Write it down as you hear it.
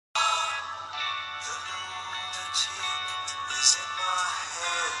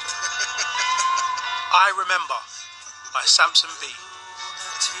I Remember by Samson B.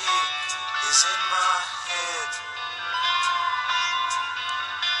 Is in my head.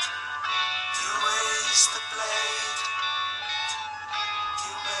 You raise the blade.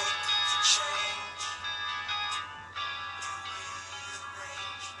 You make the change. You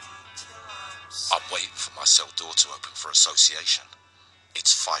rearrange me till I'm waiting for my cell door to open for association.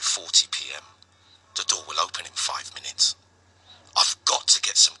 It's 5:40 p.m. The door will open in 5 minutes. I've got to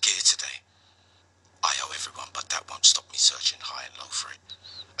get some gear today. I owe everyone, but that won't stop me searching high and low for it.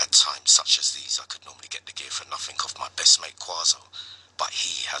 At times such as these, I could normally get the gear for nothing off my best mate Quazo, but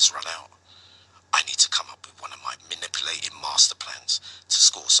he has run out. I need to come up with one of my manipulating master plans to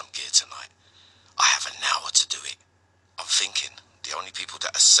score some gear tonight. I have an hour to do it. I'm thinking the only people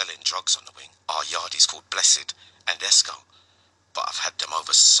that are selling drugs on the wing are yardies called Blessed and Esco. But I've had them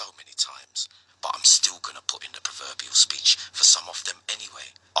over so many times. But I'm still gonna put in the proverbial speech for some of them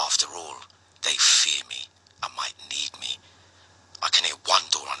anyway. After all, they fear me and might need me. I can hear one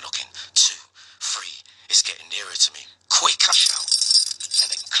door unlocking, 2, 3. It's getting nearer to me. Quick, I shout.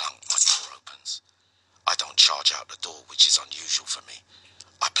 And then clunk, my door opens. I don't charge out the door, which is unusual for me.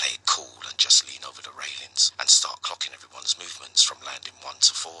 I play it cool and just lean over the railings and start clocking everyone's movements from landing 1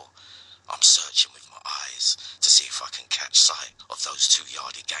 to 4. I'm searching with my eyes to see if I can catch sight of those 2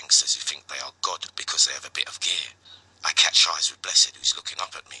 yardie gangsters who think they are God because they have a bit of gear. I catch eyes with Blessed, who's looking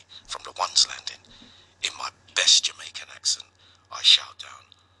up at me from the ones landing. In my best Jamaican accent, I shout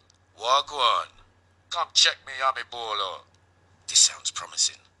down, "Wagwan, come check me, Yami Bolo." This sounds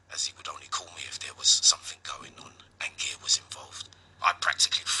promising, as he would only call me if there was something going on and gear was involved. I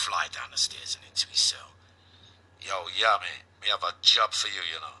practically fly down the stairs and into his cell. "Yo, Yami, me have a job for you,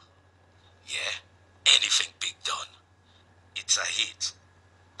 you know." "Yeah? Anything, Big Don?" "It's a hit.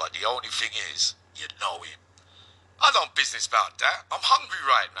 But the only thing is, you know him." "I don't business about that. I'm hungry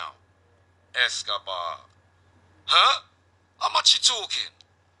right now." "Escobar." "Huh? How much you talking?"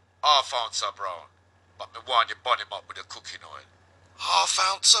 "Half ounce of brown. But me want you bun him up with a cooking oil." "Half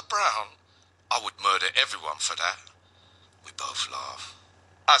ounce of brown?" I would murder everyone for that. We both laugh.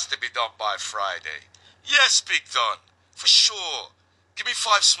 "Has to be done by Friday." "Yes, Big Don. For sure. Give me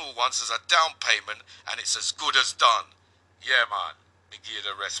 5 small ones as a down payment and it's as good as done." "Yeah, man. Me give you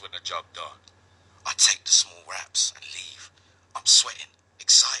the rest when the job done." I take the small wraps and leave. I'm sweating,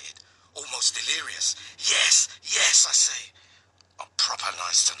 excited, almost delirious. Yes, I say. I'm proper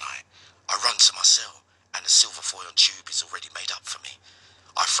nice tonight. I run to my cell and the silver foil tube is already made up for me.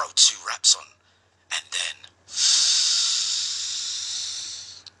 I throw 2 wraps on and then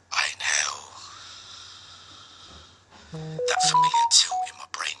I inhale. That familiar tilt in my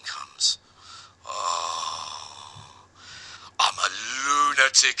brain comes. Oh, I'm a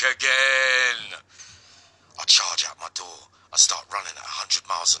lunatic again. I charge out my door. I start running at 100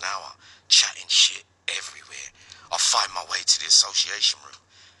 miles an hour, chatting shit everywhere. I find my way to the association room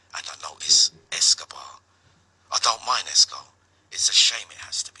and I notice Escobar. I don't mind Esco. It's a shame it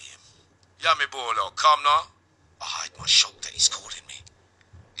has to be him. "Yami Bolo, come now." I hide my shock that he's calling me.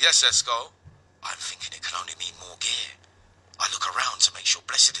 "Yes, Esco." I'm thinking it can only mean more gear. I look around to make sure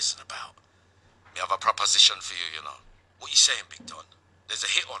Blessed isn't about. "Me have a proposition for you, you know." "What you saying, Big Don?" "There's a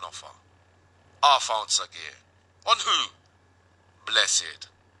hit on offer. Half ounce of gear." "On who?" "Blessed."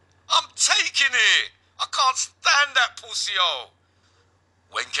 "I'm taking it. I can't stand that pussy hole."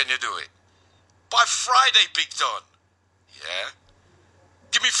 "When can you do it?" "By Friday, Big Don." "Yeah?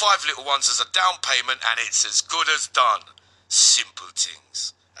 Give me 5 little ones as a down payment and it's as good as done." Simple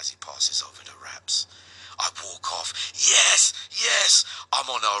things, as he passes over the wraps. I walk off. Yes, I'm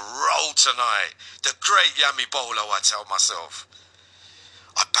on a roll tonight. The great Yami Bolo, I tell myself.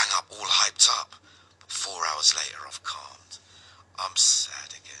 I bang up all hyped up, but 4 hours later I've calmed. I'm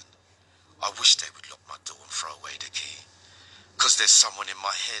sad again. I wish they would lock my door and throw away the key. 'Cause there's someone in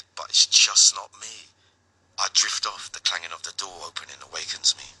my head, but it's just not me. I drift off. The clanging of the door opening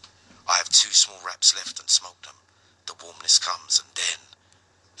awakens me. I have 2 small wraps left and smoke them. The warmness comes and then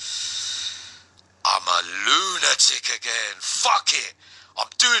I'm a lunatic again. Fuck it. I'm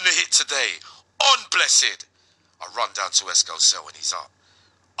doing the hit today. On Blessed. I run down to Esco's cell and he's up.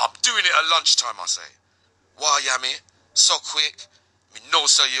 "I'm doing it at lunchtime," I say. "Why, Yami? So quick?" "Me know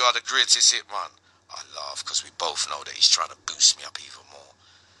so you are the greatest hit, man." I laugh because we both know that he's trying to boost me up even more.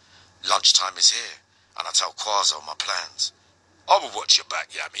 Lunchtime is here and I tell Quazo my plans. "I will watch your back,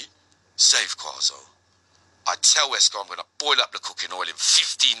 Yami." "Save Quazo." I tell Esco I'm going to boil up the cooking oil in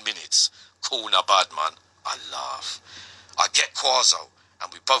 15 minutes. "Cool, na bad, man." I laugh. I get Quazo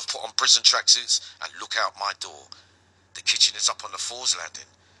and we both put on prison tracksuits and look out my door. The kitchen is up on the 4's landing.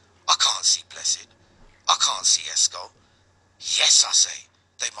 I can't see Blessed. I can't see Esco. "Yes," I say.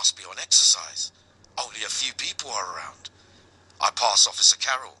 "They must be on exercise." Only a few people are around. I pass Officer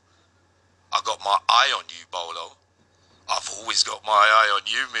Carroll. I got my eye on you, Bolo. I've always got my eye on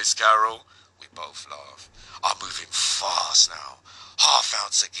you, Miss Carroll. We both laugh. I'm moving fast now. Half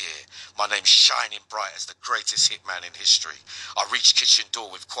ounce of gear. My name's shining bright as the greatest hitman in history. I reach kitchen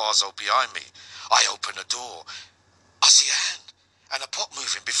door with Quaso behind me. I open the door. I see a hand and a pot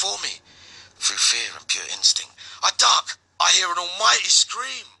moving before me. Through fear and pure instinct, I duck. I hear an almighty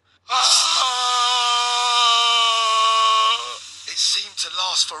scream. Ah! It seemed to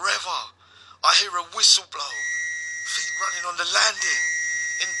last forever. I hear a whistle blow. Feet running on the landing.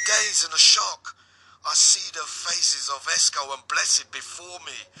 In daze and a shock. I see the faces of Esco and Blessed before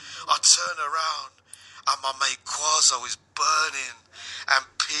me. I turn around and my mate Quaso is burning and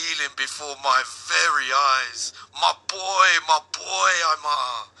peeling before my very eyes. My boy, I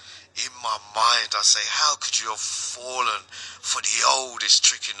mutter. In my mind I say, how could you have fallen for the oldest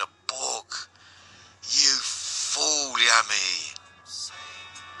trick in the book? You fool, Yami.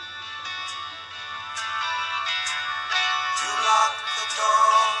 You lock the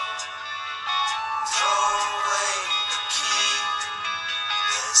door, throw away the key.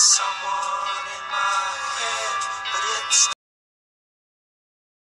 There's someone